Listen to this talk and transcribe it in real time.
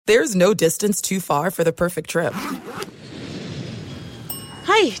There's no distance too far for the perfect trip.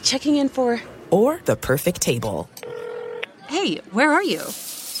 Hi, checking in for... Or the perfect table. Hey, where are you?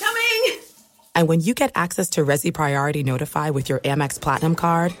 Coming! And when you get access to Resi Priority Notify with your Amex Platinum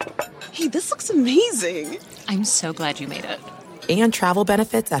card... Hey, this looks amazing. I'm so glad you made it. And travel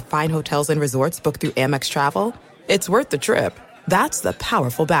benefits at fine hotels and resorts booked through Amex Travel, it's worth the trip. That's the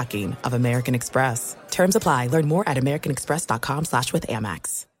powerful backing of American Express. Terms apply. Learn more at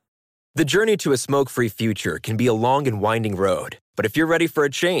americanexpress.com/withAmex. The journey to a smoke-free future can be a long and winding road. But if you're ready for a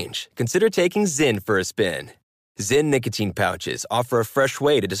change, consider taking Zyn for a spin. Zyn nicotine pouches offer a fresh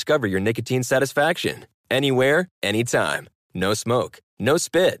way to discover your nicotine satisfaction. Anywhere, anytime. No smoke, no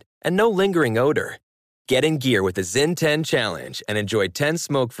spit, and no lingering odor. Get in gear with the Zyn 10 Challenge and enjoy 10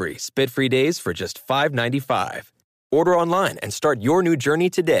 smoke-free, spit-free days for just $5.95. Order online and start your new journey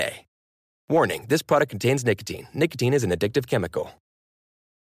today. Warning, this product contains nicotine. Nicotine is an addictive chemical.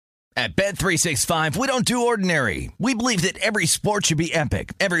 At Bet365, we don't do ordinary. We believe that every sport should be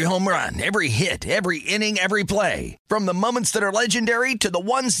epic. Every home run, every hit, every inning, every play. From the moments that are legendary to the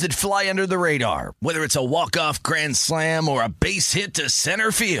ones that fly under the radar. Whether it's a walk-off grand slam or a base hit to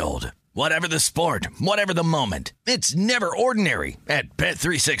center field. Whatever the sport, whatever the moment, it's never ordinary at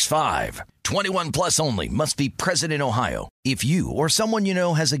Bet365. 21 plus only. Must be present in Ohio. If you or someone you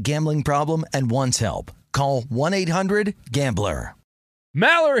know has a gambling problem and wants help, call 1-800-GAMBLER.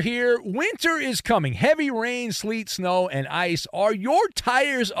 Maller here. Winter is coming. Heavy rain, sleet, snow, and ice. Are your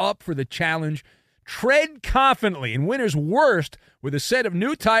tires up for the challenge? Tread confidently in winter's worst with a set of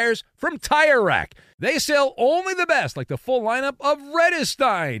new tires from Tire Rack. They sell only the best, like the full lineup of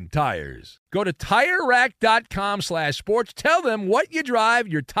Redestein tires. Go to TireRack.com/sports. Tell them what you drive.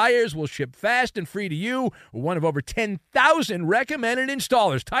 Your tires will ship fast and free to you. One of over 10,000 recommended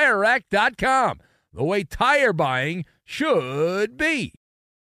installers. TireRack.com. The way tire buying should be.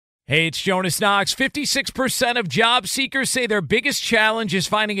 Hey, it's Jonas Knox. 56% of job seekers say their biggest challenge is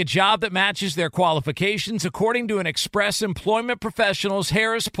finding a job that matches their qualifications, according to an Express Employment Professionals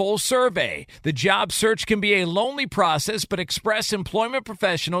Harris Poll survey. The job search can be a lonely process, but Express Employment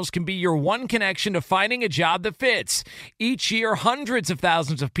Professionals can be your one connection to finding a job that fits. Each year, hundreds of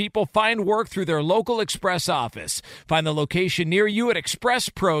thousands of people find work through their local Express office. Find the location near you at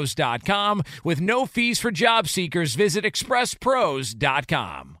expresspros.com. With no fees for job seekers, visit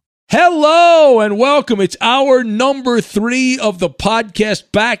expresspros.com. Hello and welcome. It's hour number 3 of the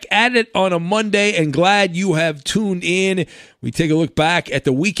podcast, back at it on a Monday, and glad you have tuned in. We take a look back at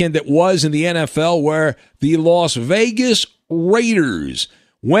the weekend that was in the NFL, where the Las Vegas Raiders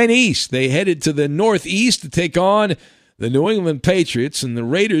went east. They headed to the Northeast to take on the New England Patriots, and the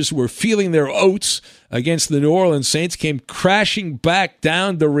Raiders were feeling their oats against the New Orleans Saints, came crashing back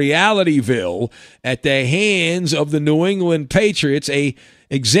down to Realityville at the hands of the New England Patriots. A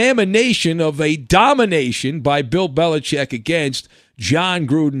examination of a domination by Bill Belichick against John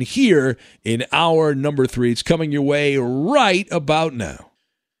Gruden here in hour number 3. It's coming your way right about now.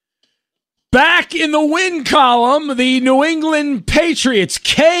 Back in the win column, the New England Patriots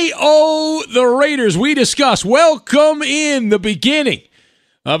KO the Raiders. We discuss. Welcome in the beginning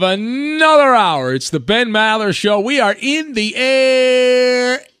of another hour. It's the Ben Maller Show. We are in the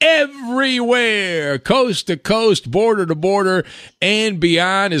air everywhere, coast to coast, border to border, and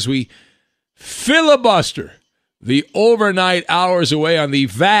beyond as we filibuster the overnight hours away on the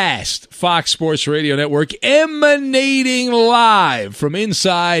vast Fox Sports Radio Network, emanating live from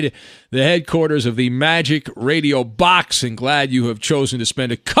inside the headquarters of the Magic Radio Box. And glad you have chosen to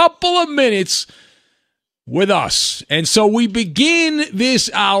spend a couple of minutes with us. And so we begin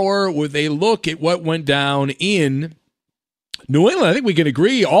this hour with a look at what went down in New England. I think we can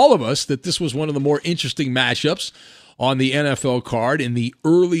agree, all of us, that this was one of the more interesting matchups on the NFL card in the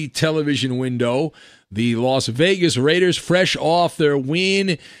early television window. The Las Vegas Raiders, fresh off their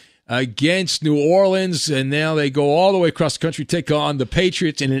win against New Orleans, and now they go all the way across the country, take on the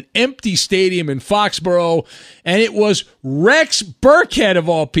Patriots in an empty stadium in Foxborough. And it was Rex Burkhead, of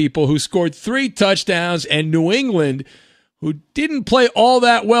all people, who scored 3 touchdowns, and New England, who didn't play all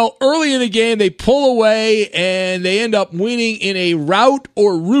that well early in the game, they pull away, and they end up winning in a rout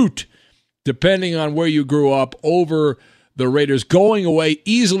or rout, depending on where you grew up, over the Raiders, going away,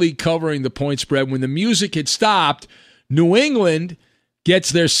 easily covering the point spread. When the music had stopped, New England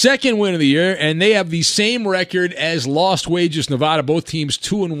gets their second win of the year, and they have the same record as Lost Wages Nevada, both teams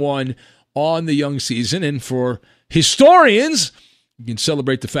 2-1 on the young season. And for historians, you can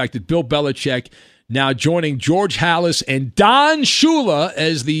celebrate the fact that Bill Belichick now joining George Halas and Don Shula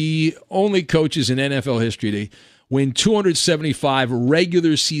as the only coaches in NFL history to win 275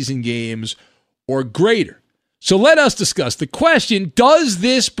 regular season games or greater. So let us discuss the question, does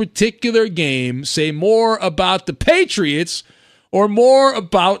this particular game say more about the Patriots or more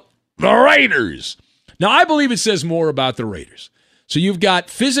about the Raiders? Now, I believe it says more about the Raiders. So you've got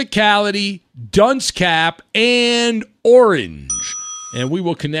physicality, dunce cap, and orange. And we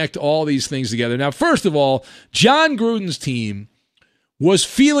will connect all these things together. Now, first of all, John Gruden's team was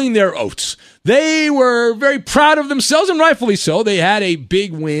feeling their oats. They were very proud of themselves, and rightfully so. They had a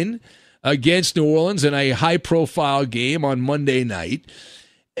big win against New Orleans in a high-profile game on Monday night.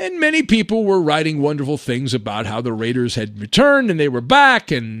 And many people were writing wonderful things about how the Raiders had returned and they were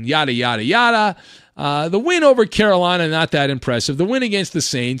back and yada, yada, yada. The win over Carolina, not that impressive. The win against the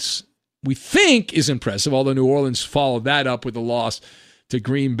Saints, we think, is impressive, although New Orleans followed that up with a loss to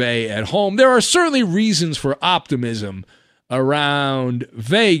Green Bay at home. There are certainly reasons for optimism around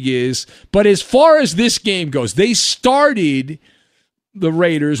Vegas, but as far as this game goes, they started the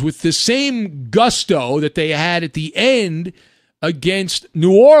Raiders with the same gusto that they had at the end against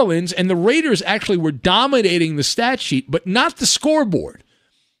New Orleans, and the Raiders actually were dominating the stat sheet, but not the scoreboard.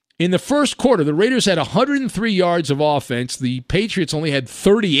 In the first quarter, the Raiders had 103 yards of offense. The Patriots only had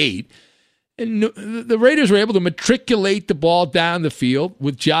 38. And the Raiders were able to matriculate the ball down the field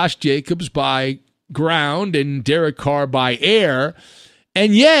with Josh Jacobs by ground and Derek Carr by air.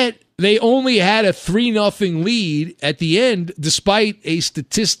 And yet, they only had a 3-0 lead at the end, despite a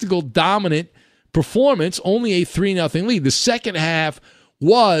statistical dominant performance, only a 3-0 lead. The second half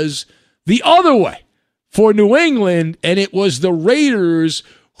was the other way for New England, and it was the Raiders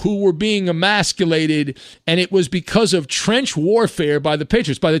who were being emasculated, and it was because of trench warfare by the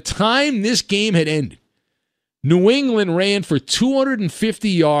Patriots. By the time this game had ended, New England ran for 250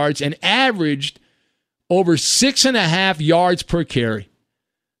 yards and averaged over 6.5 yards per carry.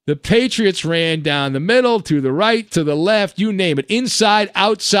 The Patriots ran down the middle, to the right, to the left, you name it, inside,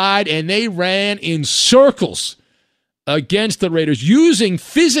 outside, and they ran in circles against the Raiders, using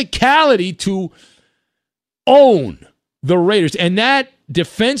physicality to own the Raiders. And that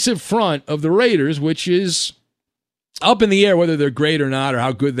defensive front of the Raiders, which is up in the air whether they're great or not or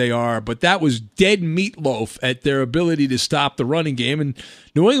how good they are, but that was dead meatloaf at their ability to stop the running game. And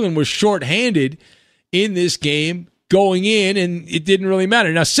New England was shorthanded in this game going in, and it didn't really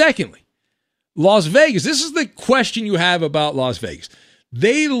matter. Now, secondly, Las Vegas, this is the question you have about Las Vegas.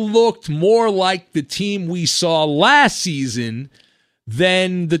 They looked more like the team we saw last season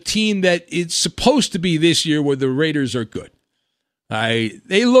than the team that it's supposed to be this year where the Raiders are good.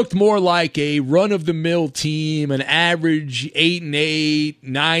 They looked more like a run-of-the-mill team, an average 8-8,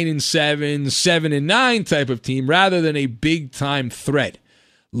 9-7, 7-9 type of team, rather than a big-time threat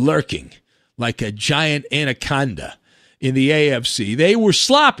lurking like a giant anaconda in the AFC. They were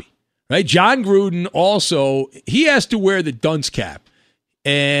sloppy, right? John Gruden also, he has to wear the dunce cap.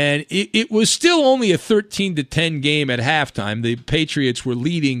 And it was still only a 13-10 game at halftime. The Patriots were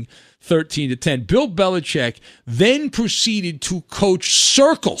leading 13-10. Bill Belichick then proceeded to coach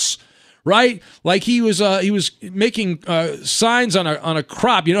circles, right? Like he was making signs on a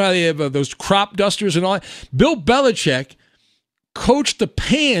crop. You know how they have those crop dusters and all that? Bill Belichick coached the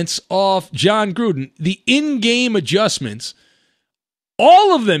pants off John Gruden. The in-game adjustments,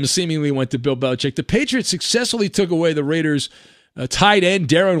 all of them seemingly went to Bill Belichick. The Patriots successfully took away the Raiders' tight end,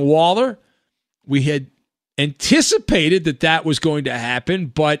 Darren Waller. We had anticipated that was going to happen,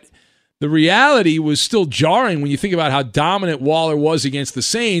 but the reality was still jarring when you think about how dominant Waller was against the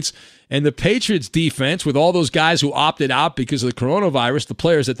Saints. And the Patriots defense, with all those guys who opted out because of the coronavirus, the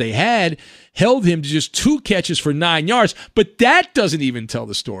players that they had, held him to just 2 catches for 9 yards. But that doesn't even tell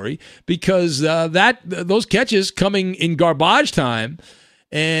the story, because those catches coming in garbage time,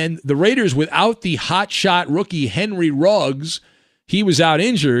 and the Raiders without the hotshot rookie Henry Ruggs, he was out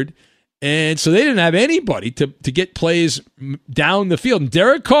injured, and so they didn't have anybody to get plays down the field. And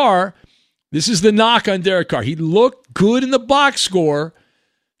Derek Carr, this is the knock on Derek Carr. He looked good in the box score.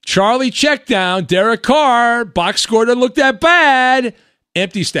 Charlie checked down. Derek Carr, box score doesn't look that bad.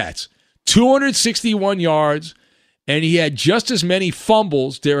 Empty stats. 261 yards, and he had just as many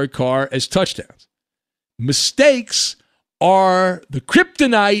fumbles, Derek Carr, as touchdowns. Mistakes are the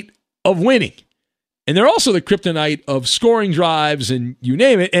kryptonite of winning. And they're also the kryptonite of scoring drives and you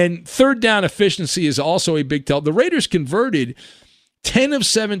name it. And third down efficiency is also a big tell. The Raiders converted 10 of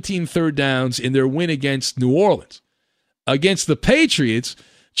 17 third downs in their win against New Orleans. Against the Patriots,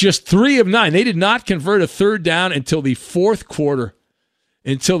 just 3 of 9. They did not convert a third down until the fourth quarter.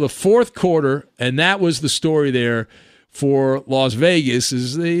 And that was the story there for Las Vegas,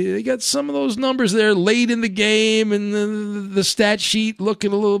 is they got some of those numbers there late in the game, and the stat sheet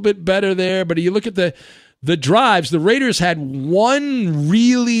looking a little bit better there. But you look at the drives, the Raiders had one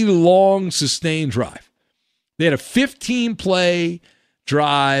really long sustained drive. They had a 15-play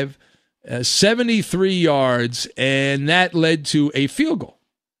drive, 73 yards, and that led to a field goal.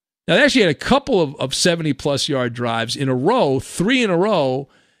 Now, they actually had a couple of 70-plus yard drives in a row, 3 in a row,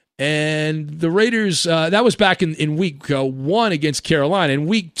 and the Raiders, that was back in week 1 against Carolina. In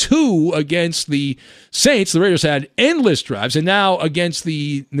week 2 against the Saints, the Raiders had endless drives, and now against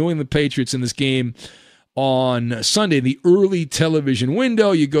the New England Patriots in this game on Sunday, in the early television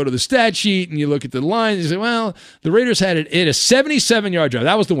window, you go to the stat sheet and you look at the lines and you say, well, the Raiders had a 77-yard drive.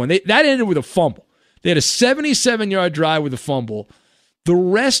 That was the one. That ended with a fumble. They had a 77-yard drive with a fumble. The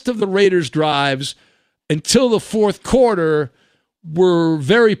rest of the Raiders' drives until the fourth quarter were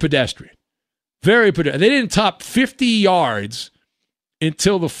very pedestrian. Very pedestrian. They didn't top 50 yards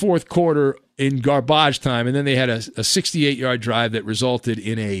until the fourth quarter in garbage time, and then they had a 68-yard drive that resulted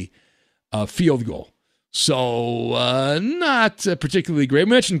in a field goal. So not particularly great. I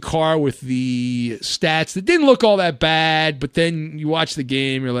mentioned Carr with the stats that didn't look all that bad, but then you watch the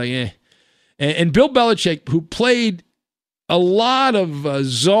game, you're like, eh. And Bill Belichick, who played a lot of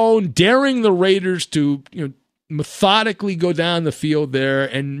zone, daring the Raiders to methodically go down the field there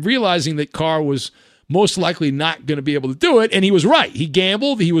and realizing that Carr was most likely not going to be able to do it, and he was right. He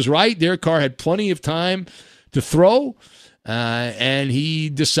gambled. He was right. Derek Carr had plenty of time to throw, and he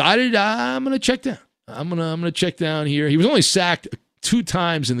decided, I'm going to check down. I'm gonna check down here. He was only sacked 2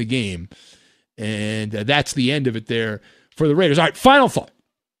 times in the game, and that's the end of it there for the Raiders. All right, final thought.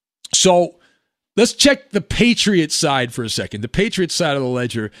 So let's check the Patriots side for a second. The Patriots side of the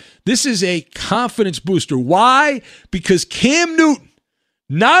ledger. This is a confidence booster. Why? Because Cam Newton,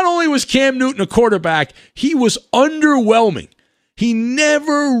 not only was Cam Newton a quarterback, he was underwhelming. He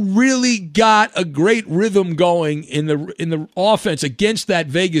never really got a great rhythm going in the offense against that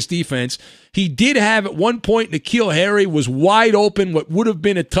Vegas defense. He did have at one point N'Keal Harry was wide open, what would have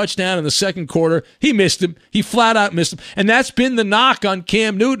been a touchdown in the second quarter. He missed him. He flat out missed him. And that's been the knock on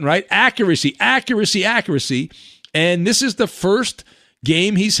Cam Newton, right? Accuracy. And this is the first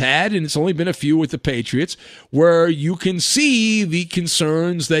game he's had, and it's only been a few with the Patriots, where you can see the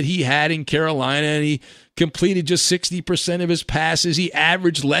concerns that he had in Carolina, and he completed just 60% of his passes. He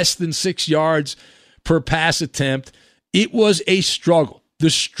averaged less than 6 yards per pass attempt. It was a struggle. The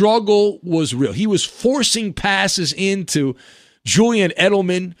struggle was real. He was forcing passes into Julian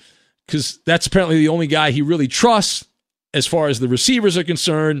Edelman because that's apparently the only guy he really trusts as far as the receivers are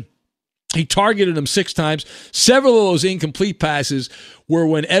concerned. He targeted him 6 times. Several of those incomplete passes were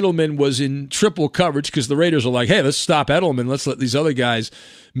when Edelman was in triple coverage because the Raiders are like, hey, let's stop Edelman. Let's let these other guys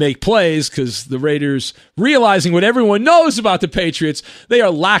make plays because the Raiders, realizing what everyone knows about the Patriots, they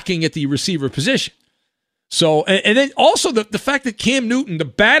are lacking at the receiver position. So, and then also the fact that Cam Newton, the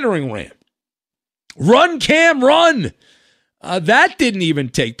battering ram, run, Cam, run, that didn't even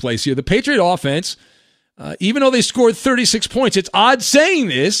take place here. The Patriot offense, even though they scored 36 points, it's odd saying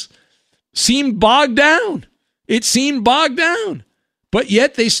this, seemed bogged down. It seemed bogged down. But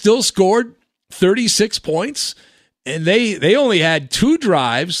yet they still scored 36 points, and they only had 2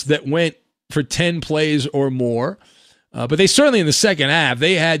 drives that went for 10 plays or more. But they certainly, in the second half,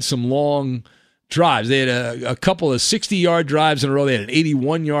 they had some long drives. They had a couple of 60-yard drives in a row. They had an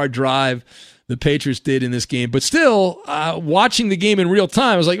 81-yard drive the Patriots did in this game. But still, watching the game in real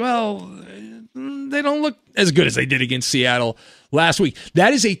time, I was like, well, they don't look as good as they did against Seattle last week.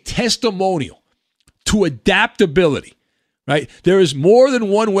 That is a testimonial to adaptability, right? There is more than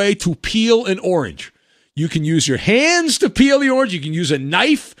one way to peel an orange. You can use your hands to peel the orange. You can use a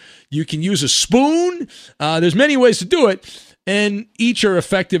knife. You can use a spoon. There's many ways to do it, and each are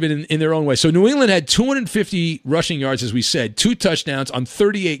effective in their own way. So New England had 250 rushing yards, as we said, 2 touchdowns on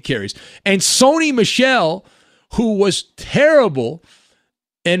 38 carries. And Sony Michel, who was terrible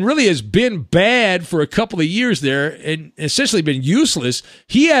and really has been bad for a couple of years there and essentially been useless,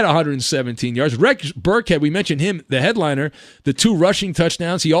 he had 117 yards. Rex Burkhead, we mentioned him, the headliner, the 2 rushing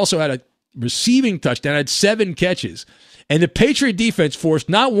touchdowns. He also had a receiving touchdown, had 7 catches. And the Patriot defense forced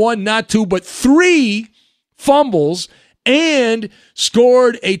not 1, not 2, but 3 fumbles and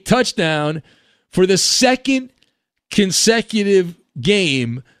scored a touchdown for the second consecutive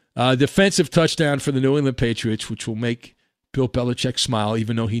game, defensive touchdown for the New England Patriots, which will make Bill Belichick smile,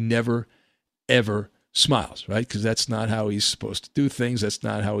 even though he never, ever smiles, right? Because that's not how he's supposed to do things. That's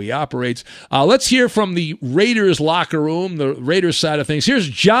not how he operates. Let's hear from the Raiders locker room, the Raiders side of things. Here's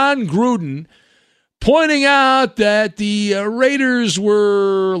John Gruden pointing out that the Raiders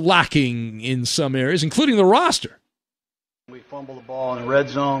were lacking in some areas, including the roster. We fumble the ball in the red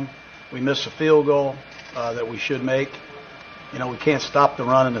zone. We miss a field goal that we should make. We can't stop the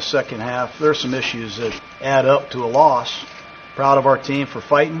run in the second half. There's some issues that add up to a loss. Proud of our team for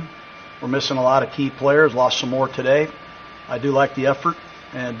fighting. We're missing a lot of key players, lost some more today. I do like the effort,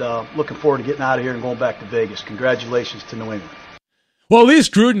 and looking forward to getting out of here and going back to Vegas. Congratulations to New England. Well, at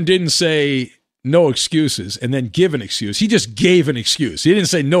least Gruden didn't say no excuses and then give an excuse. He just gave an excuse. He didn't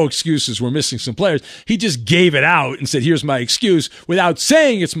say no excuses, we're missing some players. He just gave it out and said, here's my excuse, without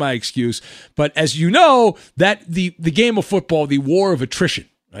saying it's my excuse. But as you know, that the game of football, the war of attrition,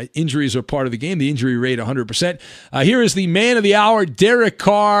 right? Injuries are part of the game. The injury rate 100%. Here is the man of the hour, Derek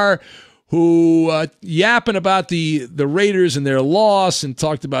Carr, who yapping about the Raiders and their loss and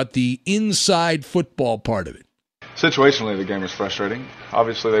talked about the inside football part of it. Situationally, the game was frustrating.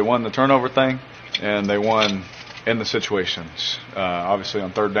 Obviously, they won the turnover thing, and they won in the situations. Obviously,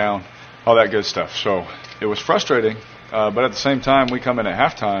 on third down, all that good stuff. So it was frustrating, but at the same time, we come in at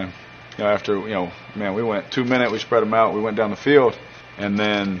halftime. After we went 2 minutes, we spread them out, we went down the field, and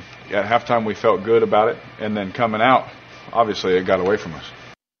then at halftime we felt good about it. And then coming out, obviously, it got away from us.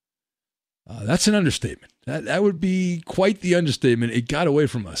 That's an understatement. That would be quite the understatement. It got away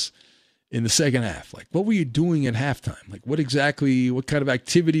from us in the second half. Like, what were you doing at halftime? Like, what kind of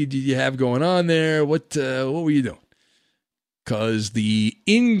activity did you have going on there? What were you doing? Because the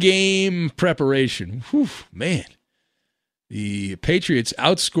in-game preparation, man. The Patriots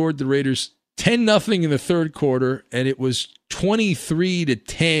outscored the Raiders 10-0 in the third quarter, and it was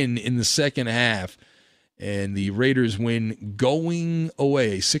 23-10 in the second half. And the Raiders win going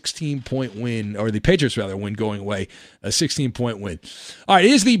away, 16-point win, or the Patriots rather win going away, a 16-point win. All right, it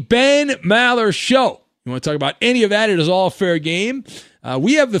is the Ben Maller Show. You want to talk about any of that? It is all fair game.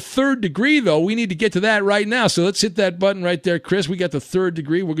 We have the third degree, though. We need to get to that right now. So let's hit that button right there, Chris. We got the third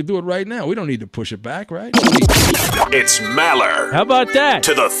degree. We're going to do it right now. We don't need to push it back, right? It's Maller. How about that?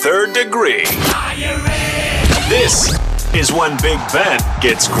 To the third degree. This is when Big Ben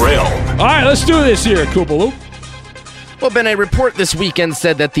gets grilled. All right, let's do this here, Koopaloop. Well, Ben, a report this weekend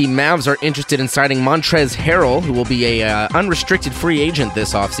said that the Mavs are interested in signing Montrezl Harrell, who will be a unrestricted free agent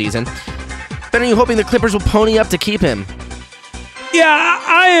this offseason. Ben, are you hoping the Clippers will pony up to keep him? Yeah,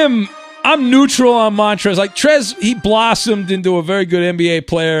 I'm neutral on Montrezl. Like, Trez, he blossomed into a very good NBA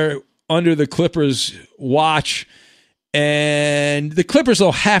player under the Clippers' watch. And the Clippers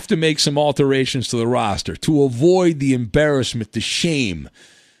will have to make some alterations to the roster to avoid the embarrassment, the shame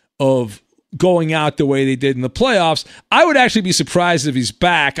of going out the way they did in the playoffs. I would actually be surprised if he's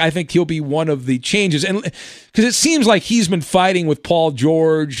back. I think he'll be one of the changes. And because it seems like he's been fighting with Paul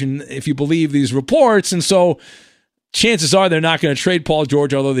George, and if you believe these reports, and so chances are they're not going to trade Paul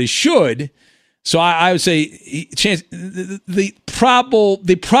George, although they should. So I would say the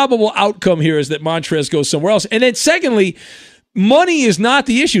probable outcome here is that Montrezl goes somewhere else. And then secondly, money is not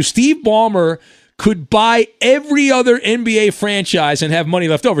the issue. Steve Ballmer could buy every other NBA franchise and have money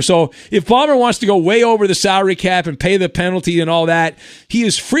left over. So if Ballmer wants to go way over the salary cap and pay the penalty and all that, he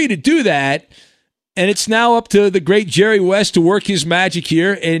is free to do that. And it's now up to the great Jerry West to work his magic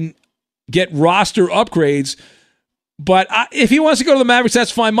here and get roster upgrades. But if he wants to go to the Mavericks, that's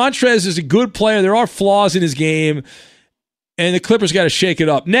fine. Montrezl is a good player. There are flaws in his game, and the Clippers got to shake it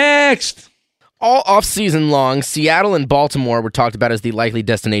up. Next! All offseason long, Seattle and Baltimore were talked about as the likely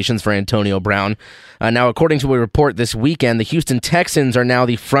destinations for Antonio Brown. Now, according to a report this weekend, the Houston Texans are now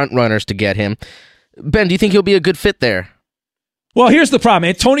the front runners to get him. Ben, do you think he'll be a good fit there? Well, here's the problem.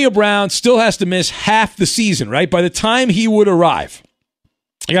 Antonio Brown still has to miss half the season, right? By the time he would arrive.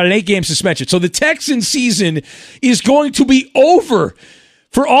 He got an 8-game suspension. So the Texans season is going to be over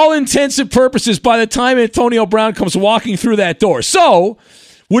for all intents and purposes by the time Antonio Brown comes walking through that door. So,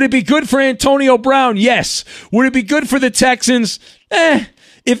 would it be good for Antonio Brown? Yes. Would it be good for the Texans?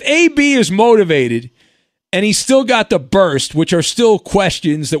 If AB is motivated and he's still got the burst, which are still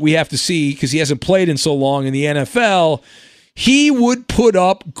questions that we have to see because he hasn't played in so long in the NFL, he would put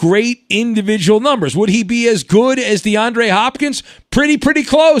up great individual numbers. Would he be as good as DeAndre Hopkins? Pretty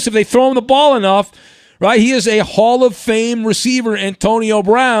close if they throw him the ball enough, right? He is a Hall of Fame receiver, Antonio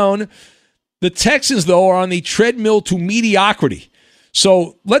Brown. The Texans, though, are on the treadmill to mediocrity.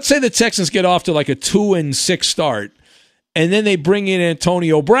 So let's say the Texans get off to like a 2-6 start, and then they bring in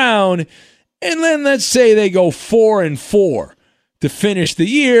Antonio Brown, and then let's say they go 4-4. To finish the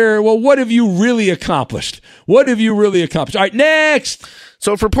year. Well, what have you really accomplished? All right, next.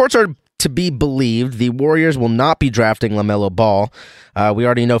 So if reports are to be believed, the Warriors will not be drafting LaMelo Ball. We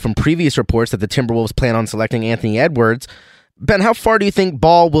already know from previous reports that the Timberwolves plan on selecting Anthony Edwards. Ben, how far do you think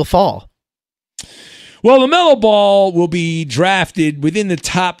Ball will fall? Well, LaMelo Ball will be drafted within the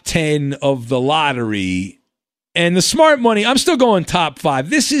top 10 of the lottery. And the smart money, I'm still going top 5.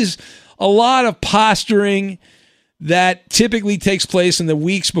 This is a lot of posturing. that typically takes place in the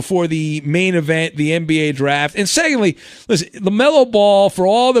weeks before the main event, the NBA draft. And secondly, listen, LaMelo Ball, for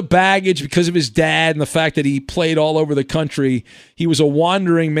all the baggage because of his dad and the fact that he played all over the country, he was a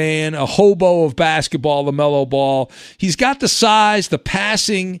wandering man, a hobo of basketball, LaMelo Ball. He's got the size, the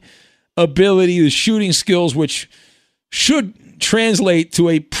passing ability, the shooting skills, which should translate to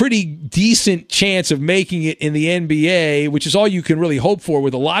a pretty decent chance of making it in the NBA, which is all you can really hope for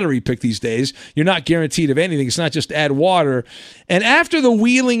with a lottery pick these days. You're not guaranteed of anything. It's not just add water. And after the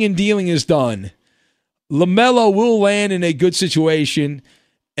wheeling and dealing is done, LaMelo will land in a good situation.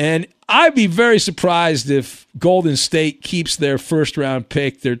 And I'd be very surprised if Golden State keeps their first-round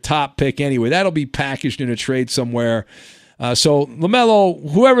pick, their top pick anyway. That'll be packaged in a trade somewhere. So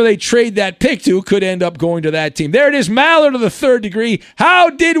LaMelo, whoever they trade that pick to, could end up going to that team. There it is, Maller to the third degree.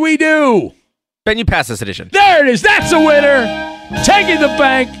 How did we do? Ben, you passed this edition. There it is. That's a winner. Taking the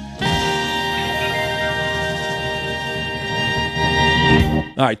bank.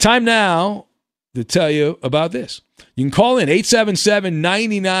 All right, time now to tell you about this. You can call in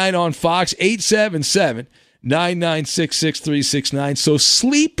 877-99 on Fox, 877-996-6369. So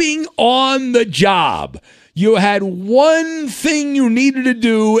sleeping on the job. You had one thing you needed to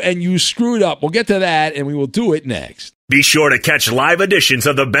do, and you screwed up. We'll get to that, and we will do it next. Be sure to catch live editions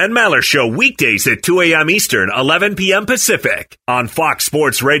of The Ben Maller Show weekdays at 2 a.m. Eastern, 11 p.m. Pacific on Fox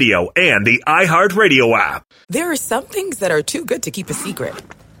Sports Radio and the iHeartRadio app. There are some things that are too good to keep a secret.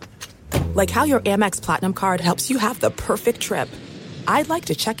 Like how your Amex Platinum card helps you have the perfect trip. I'd like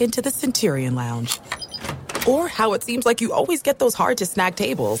to check into the Centurion Lounge. Or how it seems like you always get those hard-to-snag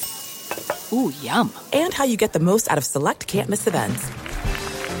tables. Ooh, yum. And how you get the most out of select can't-miss events.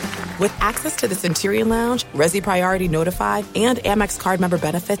 With access to the Centurion Lounge, Resi Priority Notified, and Amex card member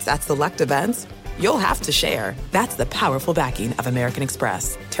benefits at select events, you'll have to share. That's the powerful backing of American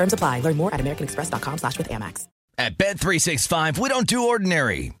Express. Terms apply. Learn more at americanexpress.com/withAmex. At Bet365, we don't do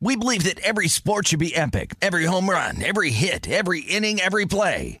ordinary. We believe that every sport should be epic. Every home run, every hit, every inning, every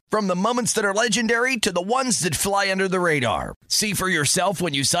play. From the moments that are legendary to the ones that fly under the radar. See for yourself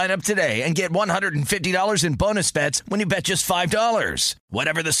when you sign up today and get $150 in bonus bets when you bet just $5.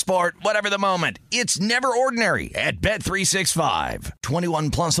 Whatever the sport, whatever the moment, it's never ordinary at Bet365. 21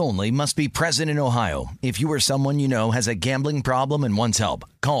 plus only. Must be present in Ohio. If you or someone you know has a gambling problem and wants help,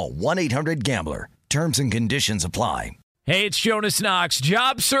 call 1-800-GAMBLER. Terms and conditions apply. Hey, it's Jonas Knox.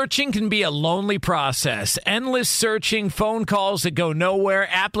 Job searching can be a lonely process. Endless searching, phone calls that go nowhere,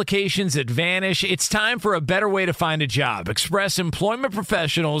 applications that vanish. It's time for a better way to find a job. Express Employment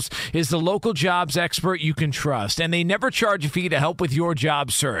Professionals is the local jobs expert you can trust, and they never charge a fee to help with your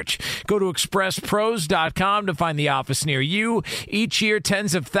job search. Go to expresspros.com to find the office near you. Each year,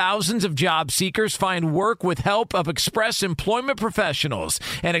 tens of thousands of job seekers find work with help of Express Employment Professionals,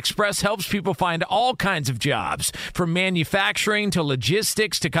 and Express helps people find all kinds of jobs, from manufacturing to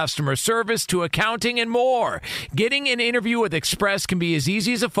logistics to customer service to accounting and more. Getting an interview with Express can be as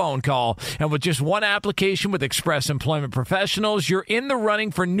easy as a phone call, and with just one application with Express Employment Professionals, you're in the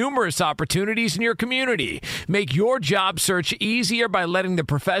running for numerous opportunities in your community. Make your job search easier by letting the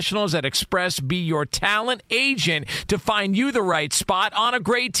professionals at Express be your talent agent to find you the right spot on a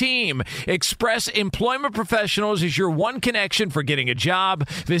great team. Express Employment Professionals is your one connection for getting a job.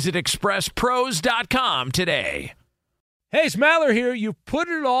 Visit expresspros.com today. Hey, it's Maller here. You've put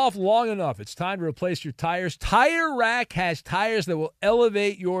it off long enough. It's time to replace your tires. Tire Rack has tires that will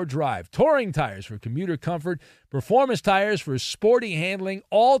elevate your drive. Touring tires for commuter comfort, performance tires for sporty handling,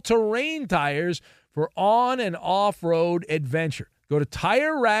 all-terrain tires for on- and off-road adventure. Go to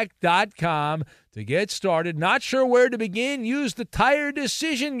TireRack.com to get started. Not sure where to begin? Use the Tire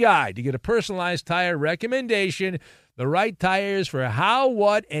Decision Guide to get a personalized tire recommendation, the right tires for how,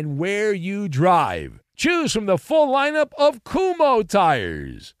 what, and where you drive. Choose from the full lineup of Kumho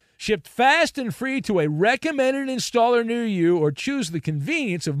tires. Shipped fast and free to a recommended installer near you, or choose the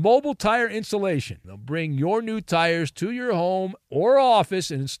convenience of mobile tire installation. They'll bring your new tires to your home or office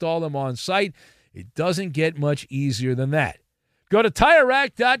and install them on site. It doesn't get much easier than that. Go to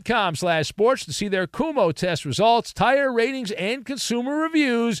TireRack.com/sports to see their Kumho test results, tire ratings, and consumer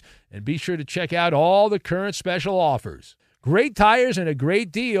reviews, and be sure to check out all the current special offers. Great tires and a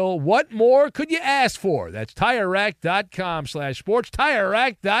great deal. What more could you ask for? That's TireRack.com/sports.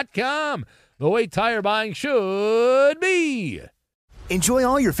 TireRack.com, the way tire buying should be. Enjoy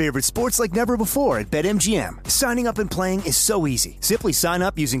all your favorite sports like never before at BetMGM. Signing up and playing is so easy. Simply sign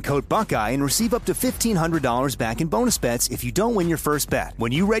up using code Buckeye and receive up to $1,500 back in bonus bets if you don't win your first bet.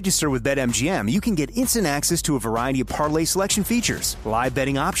 When you register with BetMGM, you can get instant access to a variety of parlay selection features, live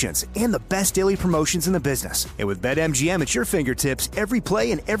betting options, and the best daily promotions in the business. And with BetMGM at your fingertips, every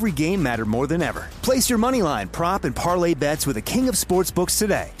play and every game matter more than ever. Place your moneyline, prop, and parlay bets with the king of sportsbooks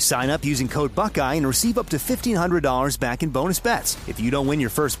today. Sign up using code Buckeye and receive up to $1,500 back in bonus bets if you don't win your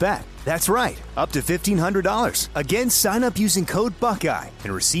first bet. That's right, up to $1,500. Again, sign up using code Buckeye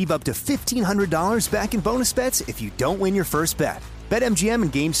and receive up to $1,500 back in bonus bets if you don't win your first bet. BetMGM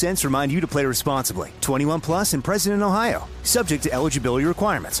and GameSense remind you to play responsibly. 21 plus and present in Ohio. Subject to eligibility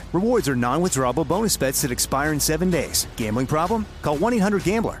requirements. Rewards are non-withdrawable bonus bets that expire in 7 days. Gambling problem? Call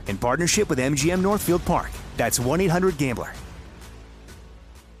 1-800-GAMBLER in partnership with MGM Northfield Park. That's 1-800-GAMBLER.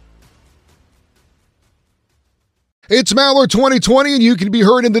 It's Maller 2020, and you can be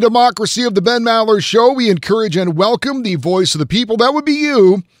heard in the democracy of the Ben Maller Show. We encourage and welcome the voice of the people. That would be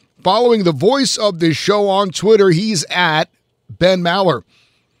you. Following the voice of this show on Twitter, he's at Ben Maller.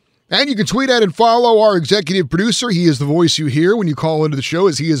 And you can tweet at and follow our executive producer. He is the voice you hear when you call into the show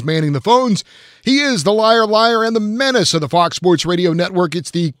as he is manning the phones. He is the liar, and the menace of the Fox Sports Radio Network.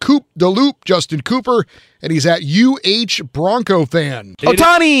 It's the Coop de Loop, Justin Cooper, and he's at UH Bronco Fan.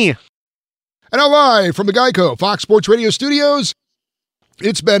 Ohtani! And now live from the Geico Fox Sports Radio studios,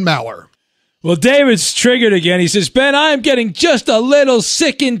 it's Ben Maller. Well, David's triggered again. He says, Ben, I'm getting just a little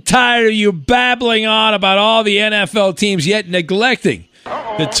sick and tired of you babbling on about all the NFL teams, yet neglecting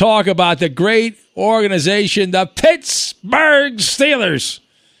to talk about the great organization, the Pittsburgh Steelers.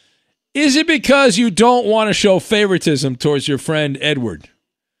 Is it because you don't want to show favoritism towards your friend Edward?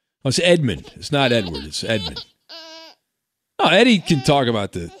 Oh, it's Edmund. It's not Edward. It's Edmund. No, Eddie can talk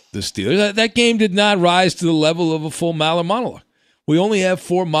about the Steelers. That game did not rise to the level of a full Maller monologue. We only have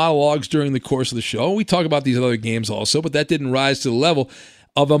 4 monologues during the course of the show. We talk about these other games also, but that didn't rise to the level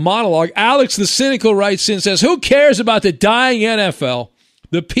of a monologue. Alex the Cynical writes in and says, who cares about the dying NFL?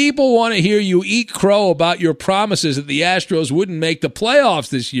 The people want to hear you eat crow about your promises that the Astros wouldn't make the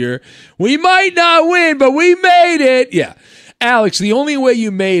playoffs this year. We might not win, but we made it. Yeah. Alex, the only way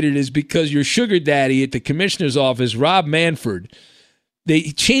you made it is because your sugar daddy at the commissioner's office, Rob Manfred, they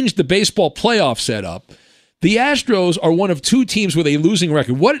changed the baseball playoff setup. The Astros are one of 2 teams with a losing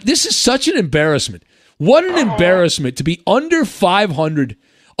record. This is such an embarrassment. What an embarrassment to be under 500,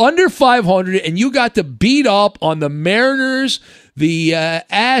 and you got to beat up on the Mariners, the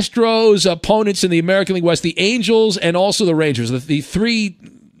Astros opponents in the American League West, the Angels, and also the Rangers, the three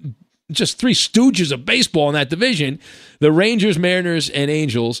stooges of baseball in that division, the Rangers, Mariners, and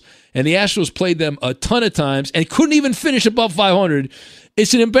Angels, and the Astros played them a ton of times and couldn't even finish above 500.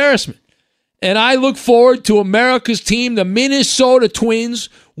 It's an embarrassment. And I look forward to America's team, the Minnesota Twins,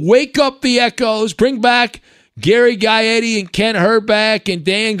 wake up the echoes, bring back Gary Gaetti and Ken Herbeck and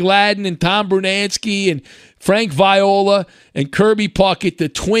Dan Gladden and Tom Brunansky and Frank Viola and Kirby Puckett. The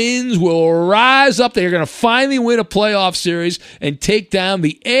Twins will rise up. They're going to finally win a playoff series and take down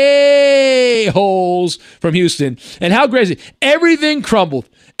the a-holes from Houston. And how crazy. Everything crumbled.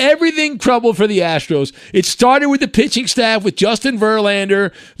 Everything crumbled for the Astros. It started with the pitching staff with Justin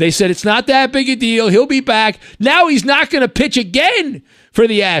Verlander. They said it's not that big a deal. He'll be back. Now he's not going to pitch again for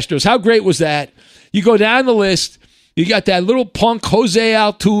the Astros. How great was that? You go down the list. You got that little punk Jose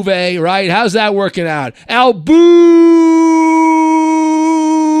Altuve, right? How's that working out? Altuve!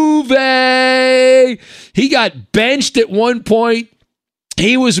 He got benched at one point.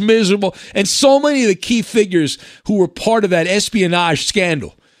 He was miserable. And so many of the key figures who were part of that espionage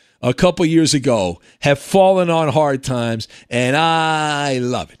scandal a couple years ago have fallen on hard times, and I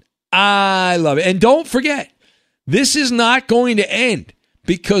love it. I love it. And don't forget, this is not going to end,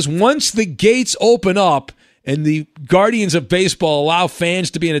 because once the gates open up and the guardians of baseball allow fans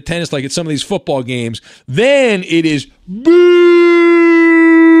to be in attendance like at some of these football games, then it is boo!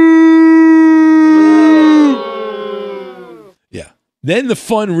 Yeah. Then the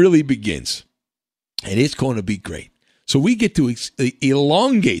fun really begins, and it's going to be great. So we get to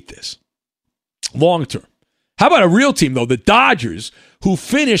elongate this long term. How about a real team, though? The Dodgers, who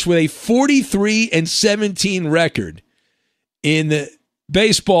finished with a 43-17 record in the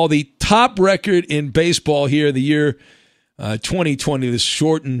baseball, the top record in baseball here the year 2020, this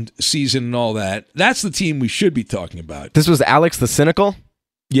shortened season and all that. That's the team we should be talking about. This was Alex the Cynical?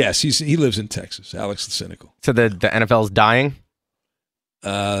 Yes, he lives in Texas, Alex the Cynical. So the NFL's dying?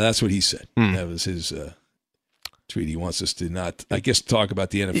 That's what he said. That was his tweet. He wants us to not, I guess, talk about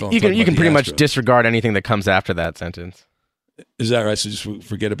the NFL. You can pretty much disregard anything that comes after that sentence. Is that right? So just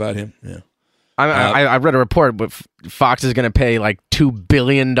forget about him? Yeah. I read a report, but Fox is going to pay like $2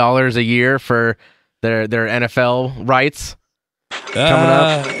 billion a year for their NFL rights coming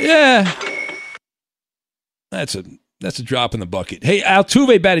up. Yeah, that's a drop in the bucket. Hey,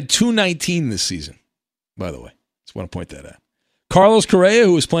 Altuve batted .219 this season. By the way, just want to point that out. Carlos Correa,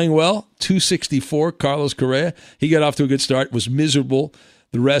 who was playing well, .264. Carlos Correa, he got off to a good start. Was miserable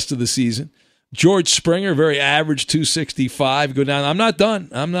the rest of the season. George Springer, very average, .265. Go down. I'm not done.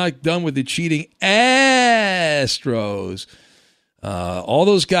 I'm not done with the cheating Astros. All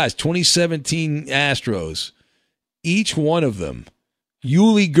those guys, 2017 Astros, each one of them.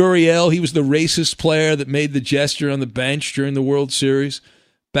 Yuli Gurriel, he was the racist player that made the gesture on the bench during the World Series,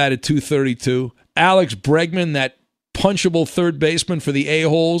 batted .232. Alex Bregman, that punchable third baseman for the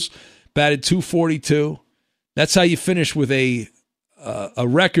A-holes, batted .242. That's how you finish with a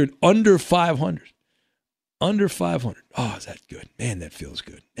record under 500. Under 500. Oh, is that good? Man, that feels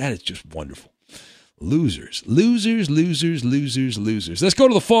good. That is just wonderful. Losers. Let's go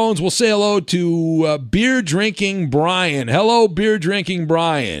to the phones. We'll say hello to Beer Drinking Brian. Hello, Beer Drinking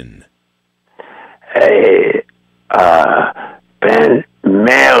Brian. Hey, Ben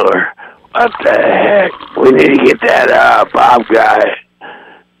Maller. What the heck? We need to get that Bob guy.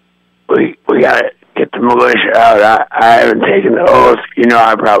 We got to get the militia out. I haven't taken the oath. You know,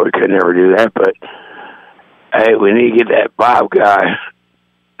 I probably could never do that, but hey, we need to get that Bob guy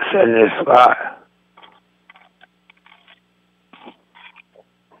set in this spot.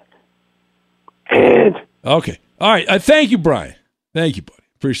 And okay, all right. Thank you, Brian. Thank you, buddy.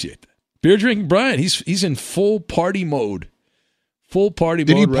 Appreciate that. Beer Drinking Brian. He's in full party mode. Full party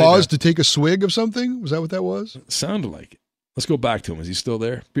Did mode. Did he pause to take a swig of something? Was that what that was? It sounded like it. Let's go back to him. Is he still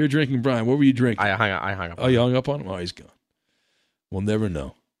there? Beer Drinking Brian. What were you drinking? I hung up. Oh, you hung up on him? Oh, he's gone. We'll never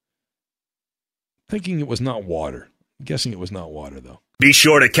know. Thinking it was not water. I'm guessing it was not water, though. Be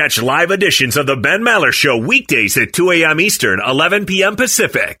sure to catch live editions of The Ben Maller Show weekdays at 2 a.m. Eastern, 11 p.m.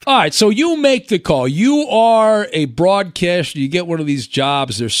 Pacific. All right, so you make the call. You are a broadcaster. You get one of these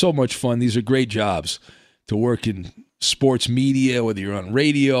jobs. They're so much fun. These are great jobs to work in sports media, whether you're on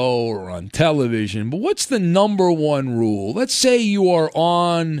radio or on television. But what's the number one rule? Let's say you are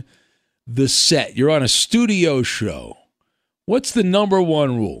on the set. You're on a studio show. What's the number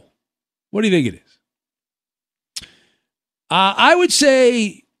one rule? What do you think it is? I would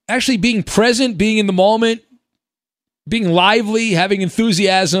say actually being present, being in the moment, being lively, having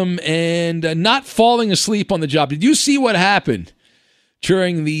enthusiasm, and not falling asleep on the job. Did you see what happened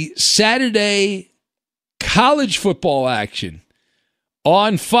during the Saturday college football action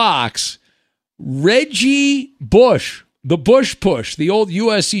on Fox? Reggie Bush, the Bush Push, the old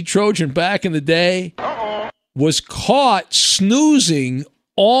USC Trojan back in the day, was caught snoozing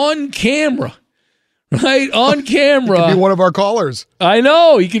on camera. Right, on camera. He could be one of our callers. I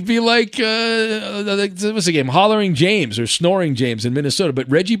know. He could be like, what's the game? Hollering James or Snoring James in Minnesota.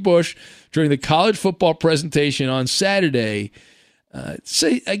 But Reggie Bush, during the college football presentation on Saturday, I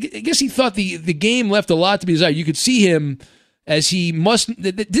guess he thought the game left a lot to be desired. You could see him as he must.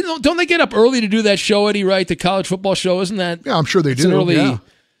 Don't they get up early to do that show, Eddie, right? The college football show, isn't that? Yeah, I'm sure they do. Early,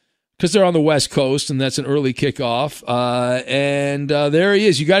 because they're on the West Coast, and that's an early kickoff. And there he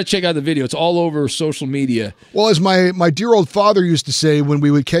is. You got to check out the video. It's all over social media. Well, as my dear old father used to say when we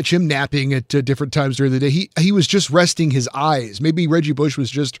would catch him napping at different times during the day, he was just resting his eyes. Maybe Reggie Bush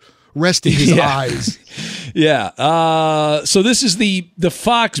was just resting his eyes. Yeah. So this is the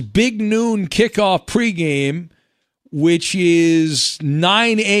Fox Big Noon kickoff pregame, which is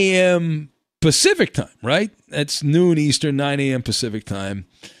 9 a.m. Pacific time, right? That's noon Eastern, 9 a.m. Pacific time.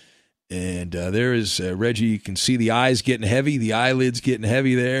 And there is Reggie. You can see the eyes getting heavy, the eyelids getting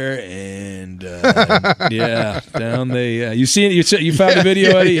heavy there, and yeah, down they. You see it? You found the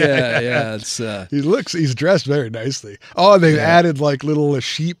video, Eddie? Yeah. It's he's dressed very nicely. Oh, they've added like little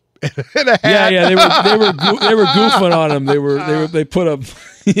sheep and a hat. Yeah. They were goofing on him. They put up.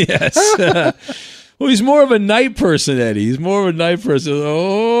 Yes. Well, he's more of a night person, Eddie. He's more of a night person.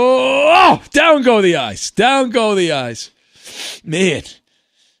 Oh, down go the eyes. Down go the eyes. Man.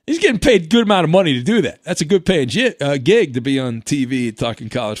 He's getting paid a good amount of money to do that. That's a good paying gig to be on TV talking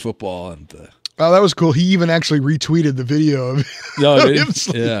college football. And oh, that was cool. He even actually retweeted the video of him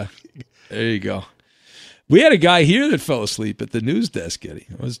sleeping. Yeah, there you go. We had a guy here that fell asleep at the news desk, Eddie.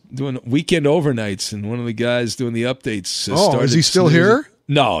 I was doing weekend overnights, and one of the guys doing the updates started is he still snoozing. here?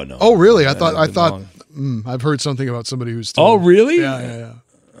 No. Oh, really? I thought I've heard something about somebody who's still. Oh, really? Yeah.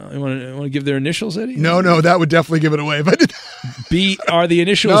 You want to give their initials, Eddie? No, that would definitely give it away. If I did. Are the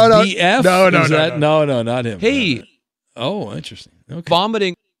initials BF? No, not him. Hey. Oh, interesting. Okay.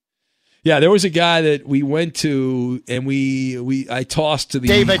 Vomiting. Yeah, there was a guy that we went to, and I tossed to the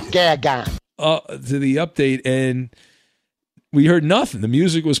David Gagan. update, and we heard nothing. The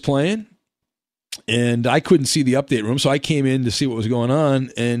music was playing, and I couldn't see the update room, so I came in to see what was going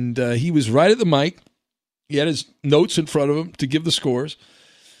on, and he was right at the mic. He had his notes in front of him to give the scores,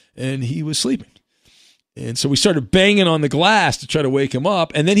 and he was sleeping. And so we started banging on the glass to try to wake him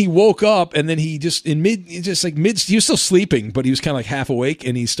up, and then he woke up, and then he just he was still sleeping, but he was kind of like half awake,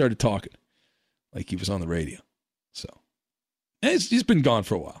 and he started talking like he was on the radio. So he's been gone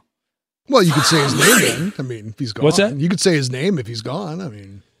for a while. Well, you could say his name then. I mean, if he's gone. What's that? You could say his name if he's gone. I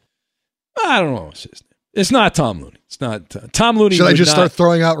mean, I don't know what's his name. It's not Tom Looney. It's not Tom Looney. Should I just start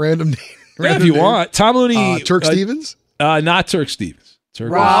throwing out random names? Yeah, if you want. Tom Looney. Turk Stevens? Not Turk Stevens.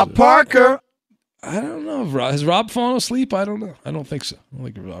 Rob Parker. I don't know. Has Rob fallen asleep? I don't know. I don't think so. I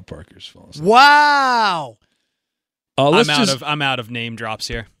don't think Rob Parker's fallen asleep. Wow. I'm out of name drops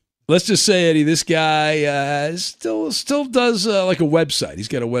here. Let's just say, Eddie, this guy still does like a website. He's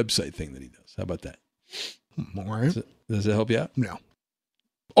got a website thing that he does. How about that? More. Does it help you out? No.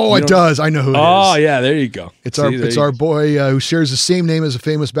 Oh, it does. I know who it is. Oh, yeah. There you go. It's our boy who shares the same name as a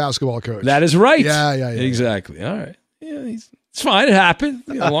famous basketball coach. That is right. Yeah. Exactly. All right. Yeah, it's fine. It happened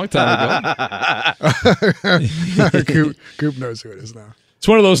a long time ago. Coop knows who it is now. It's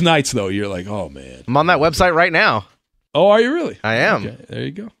one of those nights, though. You're like, oh, man. I'm on that website right now. Oh, are you really? I am. Okay, there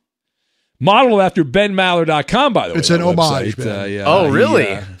you go. Modeled after BenMaller.com, by the way. It's an homage, Ben.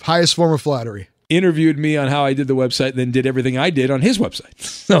 Really? Highest form of flattery. Interviewed me on how I did the website, then did everything I did on his website.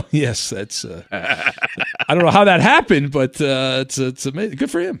 So, yes, that's... I don't know how that happened, but it's amazing.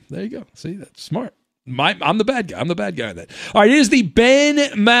 Good for him. There you go. See, that's smart. I'm the bad guy. I'm the bad guy on that. All right, it is the Ben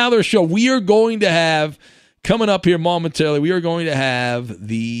Maller Show. We are going to have, coming up here momentarily, we are going to have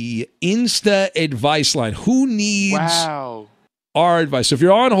the Insta Advice Line. Who needs our advice? So if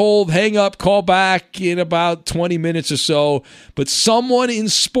you're on hold, hang up, call back in about 20 minutes or so. But someone in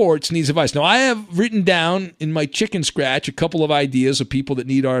sports needs advice. Now, I have written down in my chicken scratch a couple of ideas of people that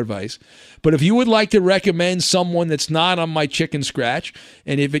need our advice. But if you would like to recommend someone that's not on my chicken scratch,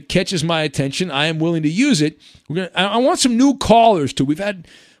 and if it catches my attention, I am willing to use it. I want some new callers too. We've had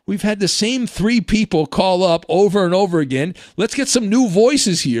the same three people call up over and over again. Let's get some new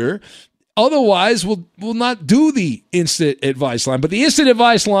voices here. Otherwise, we'll not do the Instant Advice Line. But the Instant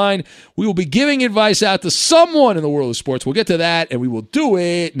Advice Line, we will be giving advice out to someone in the world of sports. We'll get to that, and we will do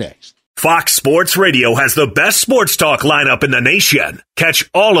it next. Fox Sports Radio has the best sports talk lineup in the nation. Catch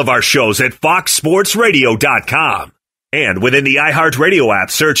all of our shows at foxsportsradio.com. And within the iHeartRadio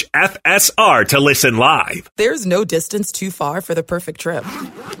app, search FSR to listen live. There's no distance too far for the perfect trip.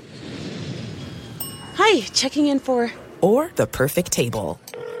 Hi, checking in for... Or the perfect table.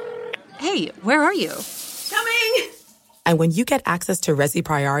 Hey, where are you? Coming! And when you get access to Resi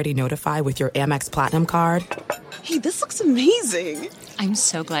Priority Notify with your Amex Platinum card... Hey, this looks amazing. I'm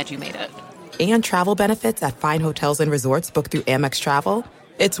so glad you made it. And travel benefits at fine hotels and resorts booked through Amex Travel,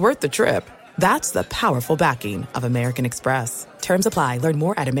 it's worth the trip. That's the powerful backing of American Express. Terms apply. Learn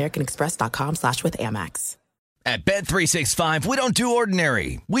more at americanexpress.com/withAmex. At Bet365, we don't do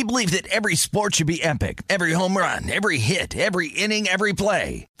ordinary. We believe that every sport should be epic. Every home run, every hit, every inning, every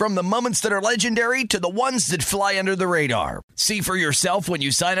play. From the moments that are legendary to the ones that fly under the radar. See for yourself when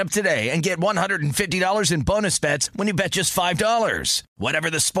you sign up today and get $150 in bonus bets when you bet just $5. Whatever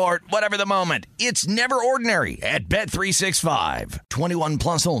the sport, whatever the moment, it's never ordinary at Bet365. 21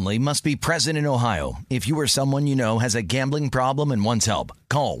 plus only. Must be present in Ohio. If you or someone you know has a gambling problem and wants help,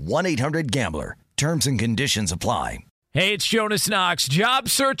 call 1-800-GAMBLER. Terms and conditions apply. Hey, it's Jonas Knox. Job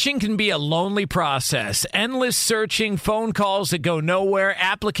searching can be a lonely process. Endless searching, phone calls that go nowhere,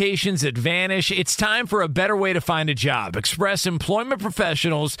 applications that vanish. It's time for a better way to find a job. Express Employment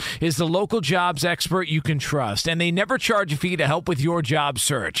Professionals is the local jobs expert you can trust, and they never charge a fee to help with your job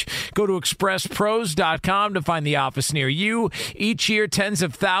search. Go to expresspros.com to find the office near you. Each year, tens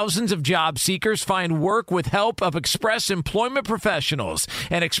of thousands of job seekers find work with help of Express Employment Professionals,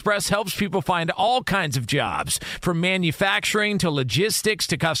 and Express helps people find all kinds of jobs, from manufacturing to logistics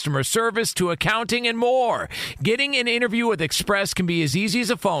to customer service to accounting and more. Getting an interview with Express can be as easy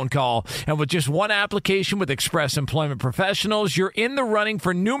as a phone call, and with just one application with Express Employment Professionals, you're in the running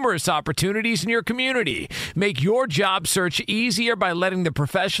for numerous opportunities in your community. Make your job search easier by letting the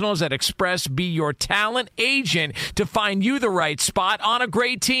professionals at Express be your talent agent to find you the right spot on a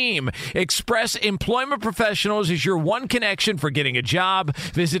great team. Express Employment Professionals is your one connection for getting a job.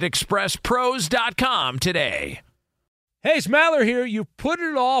 Visit expresspros.com today. Hey, it's Maller here. You put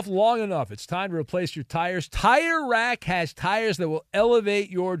it off long enough. It's time to replace your tires. Tire Rack has tires that will elevate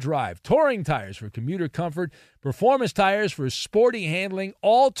your drive. Touring tires for commuter comfort, performance tires for sporty handling,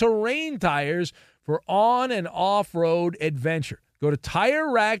 all-terrain tires for on- and off-road adventure. Go to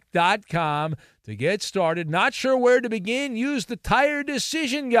TireRack.com to get started. Not sure where to begin? Use the Tire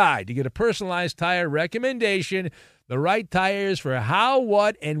Decision Guide to get a personalized tire recommendation, the right tires for how,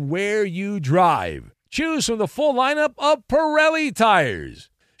 what, and where you drive. Choose from the full lineup of Pirelli tires.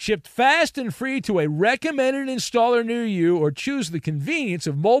 Shipped fast and free to a recommended installer near you, or choose the convenience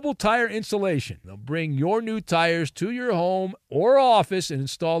of mobile tire installation. They'll bring your new tires to your home or office and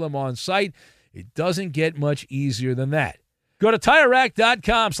install them on site. It doesn't get much easier than that. Go to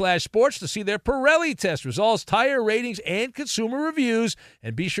TireRack.com/sports to see their Pirelli test results, tire ratings, and consumer reviews,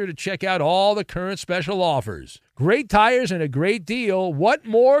 and be sure to check out all the current special offers. Great tires and a great deal. What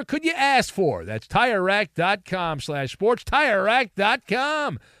more could you ask for? That's TireRack.com/sports.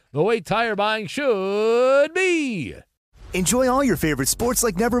 TireRack.com, the way tire buying should be. Enjoy all your favorite sports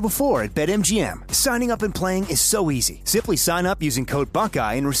like never before at BetMGM. Signing up and playing is so easy. Simply sign up using code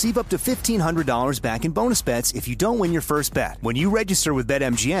Buckeye and receive up to $1,500 back in bonus bets if you don't win your first bet. When you register with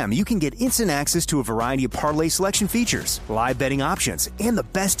BetMGM, you can get instant access to a variety of parlay selection features, live betting options, and the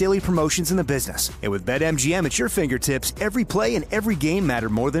best daily promotions in the business. And with BetMGM at your fingertips, every play and every game matter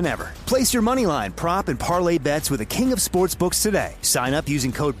more than ever. Place your moneyline, prop, and parlay bets with the king of sportsbooks today. Sign up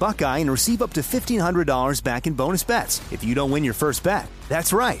using code Buckeye and receive up to $1,500 back in bonus bets if you don't win your first bet.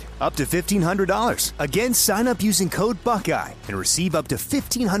 That's right, up to $1,500. Again, sign up using code Buckeye and receive up to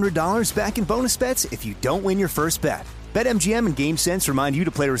 $1,500 back in bonus bets if you don't win your first bet. BetMGM and GameSense remind you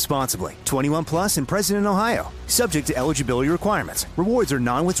to play responsibly. 21 plus and present in Ohio. Subject to eligibility requirements. Rewards are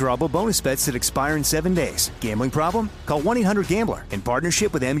non-withdrawable bonus bets that expire in 7 days. Gambling problem? Call 1-800-GAMBLER in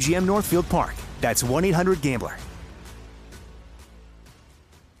partnership with MGM Northfield Park. That's 1-800-GAMBLER.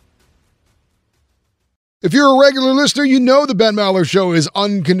 If you're a regular listener, you know the Ben Maller Show is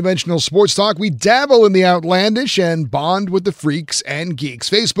unconventional sports talk. We dabble in the outlandish and bond with the freaks and geeks.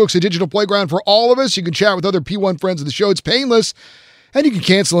 Facebook's a digital playground for all of us. You can chat with other P1 friends of the show. It's painless, and you can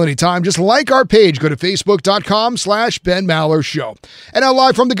cancel anytime. Just like our page. Go to Facebook.com/Ben Maller Show. And now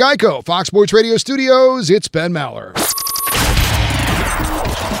live from the Geico Fox Sports Radio studios, it's Ben Maller.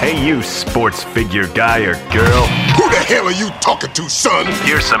 Hey, you sports figure guy or girl. Who the hell are you talking to, son?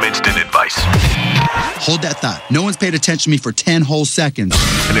 Here's some instant advice. Hold that thought. No one's paid attention to me for 10 whole seconds.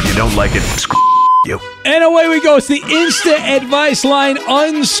 And if you don't like it, screw you. And away we go. It's the Instant Advice Line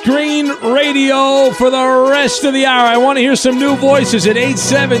on-screen radio for the rest of the hour. I want to hear some new voices at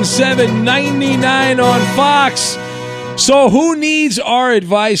 877-99 on Fox. So who needs our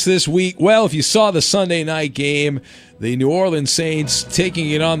advice this week? Well, if you saw the Sunday night game, the New Orleans Saints taking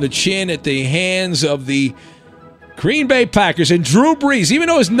it on the chin at the hands of the Green Bay Packers. And Drew Brees, even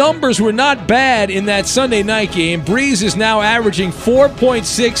though his numbers were not bad in that Sunday night game, Brees is now averaging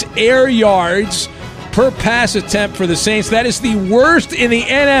 4.6 air yards per pass attempt for the Saints. That is the worst in the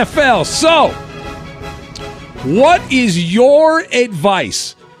NFL. So, what is your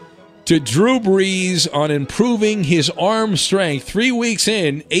advice to Drew Brees on improving his arm strength? 3 weeks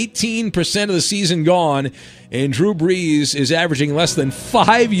in, 18% of the season gone, and Drew Brees is averaging less than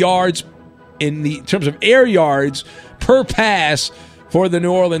 5 yards in terms of air yards per pass for the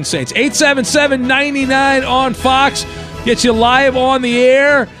New Orleans Saints. 877-99 on Fox gets you live on the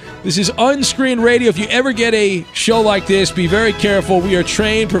air. This is unscreen radio. If you ever get a show like this, be very careful. We are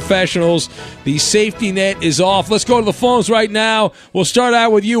trained professionals. The safety net is off. Let's go to the phones right now. We'll start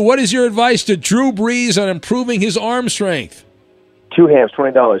out with you. What is your advice to Drew Brees on improving his arm strength? Two hands,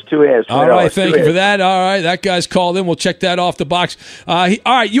 $20. Two hands, $20. All right, thank you for that. All right, that guy's called in. We'll check that off the box. All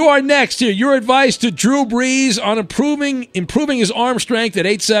right, you are next here. Your advice to Drew Brees on improving his arm strength at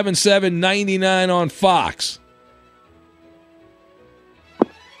 877-99 on Fox.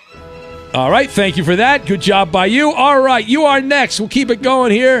 All right, thank you for that. Good job by you. All right, you are next. We'll keep it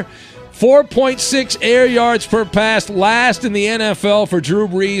going here. 4.6 air yards per pass, last in the NFL for Drew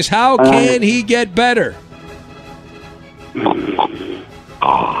Brees. How can he get better?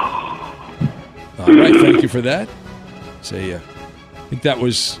 All right, thank you for that. I think that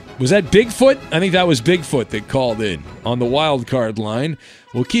was that Bigfoot? I think that was Bigfoot that called in on the wild card line.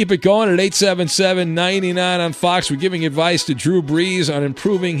 We'll keep it going at 877-99 on Fox. We're giving advice to Drew Brees on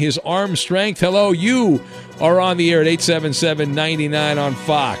improving his arm strength. Hello, you are on the air at 877-99 on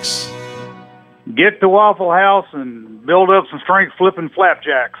Fox. Get to Waffle House and build up some strength flipping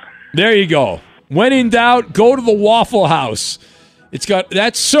flapjacks. There you go. When in doubt, go to the Waffle House. It's got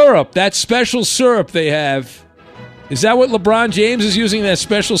that syrup, that special syrup they have. Is that what LeBron James is using, that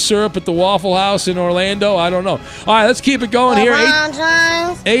special syrup at the Waffle House in Orlando? I don't know. All right, let's keep it going here.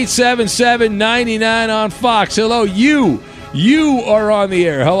 877-99 on Fox. Hello, you are on the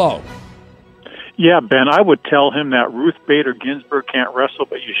air. Hello. Yeah, Ben, I would tell him that Ruth Bader Ginsburg can't wrestle,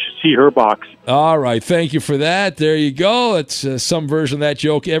 but you should see her box. All right, thank you for that. There you go. It's some version of that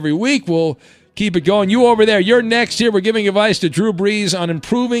joke every week. We'll keep it going. You over there, you're next here. We're giving advice to Drew Brees on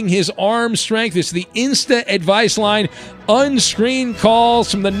improving his arm strength. It's the Insta Advice Line. Unscreened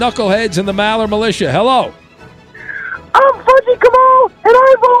calls from the knuckleheads and the Maller Militia. Hello. I'm Fuzzy Kamal, and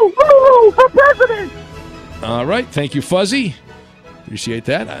I vote for president. All right, thank you, Fuzzy. Appreciate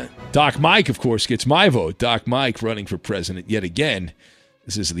that. Doc Mike, of course, gets my vote. Doc Mike running for president yet again.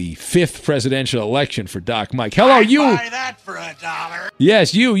 This is the 5th presidential election for Doc Mike. Hello, you. Buy that for $1.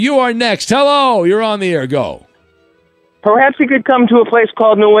 Yes, you. You are next. Hello, you're on the air. Go. Perhaps he could come to a place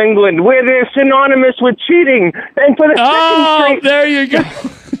called New England where they're synonymous with cheating. And for the second straight... there you go.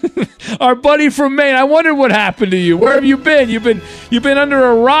 Our buddy from Maine. I wondered what happened to you. Where have you been? You've been under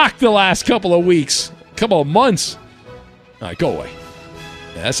a rock the last couple of weeks, couple of months. All right, go away.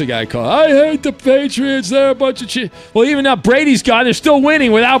 Yeah, that's a guy called, I hate the Patriots. They're a bunch of shit. Well, even now Brady's gone. They're still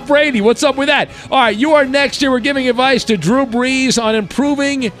winning without Brady. What's up with that? All right, you are next here. We're giving advice to Drew Brees on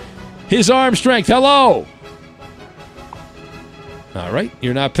improving his arm strength. Hello. All right,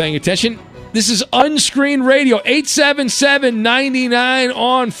 you're not paying attention. This is Unscreened Radio. 877-99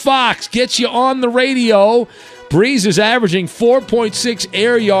 on Fox. Gets you on the radio. Brees is averaging 4.6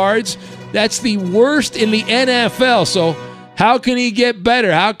 air yards. That's the worst in the NFL. So how can he get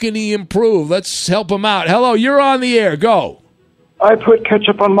better? How can he improve? Let's help him out. Hello, you're on the air. Go. I put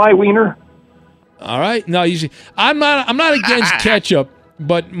ketchup on my wiener. All right. No, I'm not against ketchup,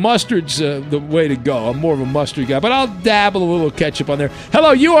 but mustard's the way to go. I'm more of a mustard guy, but I'll dabble a little ketchup on there.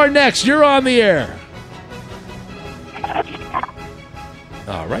 Hello, you are next. You're on the air.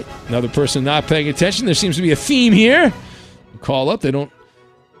 All right. Another person not paying attention. There seems to be a theme here. Call up. They don't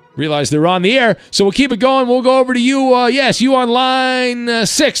realize they're on the air. So we'll keep it going. We'll go over to you. Yes, you on line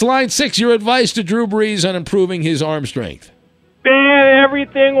 6. Line 6, your advice to Drew Brees on improving his arm strength. Ben,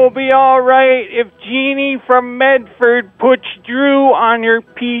 everything will be all right if Jeannie from Medford puts Drew on her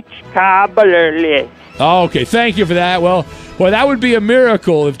peach cobbler list. Oh, okay, thank you for that. Well, that would be a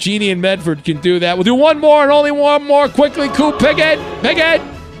miracle if Jeannie and Medford can do that. We'll do one more and only one more quickly. Coop Pickett.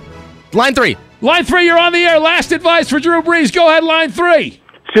 Line 3. Line 3, you're on the air. Last advice for Drew Brees. Go ahead, line 3.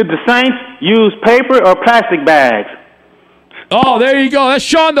 Should the Saints use paper or plastic bags? Oh, there you go. That's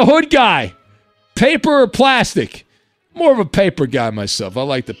Sean the Hood guy. Paper or plastic? More of a paper guy myself. I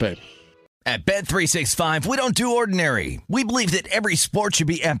like the paper. At Bet365, we don't do ordinary. We believe that every sport should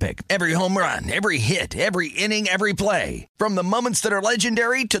be epic. Every home run, every hit, every inning, every play. From the moments that are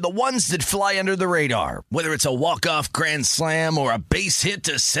legendary to the ones that fly under the radar. Whether it's a walk-off grand slam or a base hit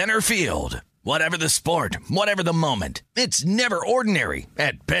to center field. Whatever the sport, whatever the moment, it's never ordinary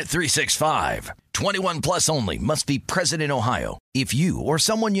at Bet365. 21 plus only. Must be present in Ohio. If you or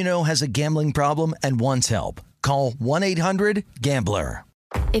someone you know has a gambling problem and wants help, call 1-800-GAMBLER.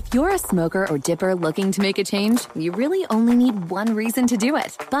 If you're a smoker or dipper looking to make a change, you really only need one reason to do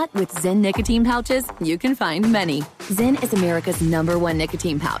it. But with Zyn nicotine pouches, you can find many. Zyn is America's #1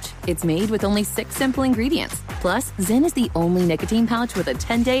 nicotine pouch. It's made with only 6 simple ingredients. Plus, Zyn is the only nicotine pouch with a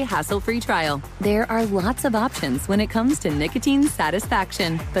 10-day hassle-free trial. There are lots of options when it comes to nicotine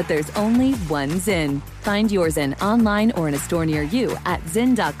satisfaction, but there's only one Zyn. Find your Zyn online or in a store near you at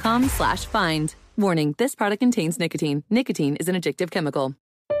zyn.com/find. Warning, this product contains nicotine. Nicotine is an addictive chemical.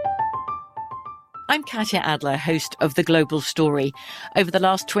 I'm Katya Adler, host of The Global Story. Over the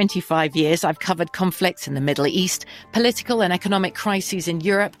last 25 years, I've covered conflicts in the Middle East, political and economic crises in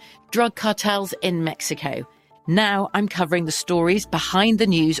Europe, drug cartels in Mexico. Now I'm covering the stories behind the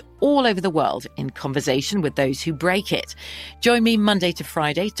news all over the world in conversation with those who break it. Join me Monday to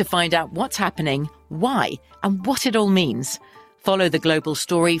Friday to find out what's happening, why, and what it all means. Follow The Global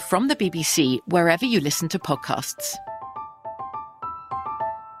Story from the BBC wherever you listen to podcasts.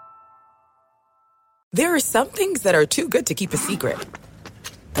 There are some things that are too good to keep a secret.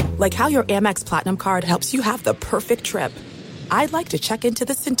 Like how your Amex Platinum card helps you have the perfect trip. I'd like to check into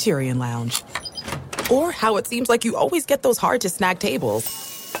the Centurion Lounge. Or how it seems like you always get those hard-to-snag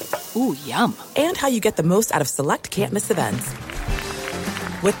tables. Ooh, yum. And how you get the most out of select can't-miss events.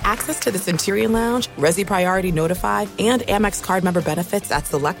 With access to the Centurion Lounge, Resi Priority Notify, and Amex card member benefits at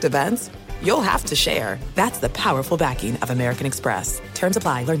select events, you'll have to share. That's the powerful backing of American Express. Terms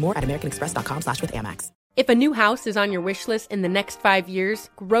apply. Learn more at americanexpress.com/withAmex. If a new house is on your wish list in the next 5 years,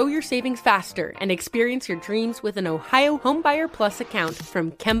 grow your savings faster and experience your dreams with an Ohio Homebuyer Plus account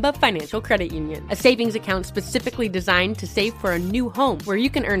from Kemba Financial Credit Union. A savings account specifically designed to save for a new home where you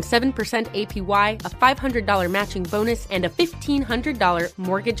can earn 7% APY, a $500 matching bonus, and a $1,500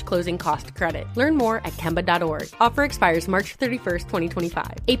 mortgage closing cost credit. Learn more at Kemba.org. Offer expires March 31st,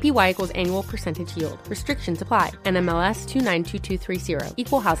 2025. APY equals annual percentage yield. Restrictions apply. NMLS 292230.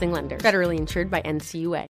 Equal housing lender. Federally insured by NCUA.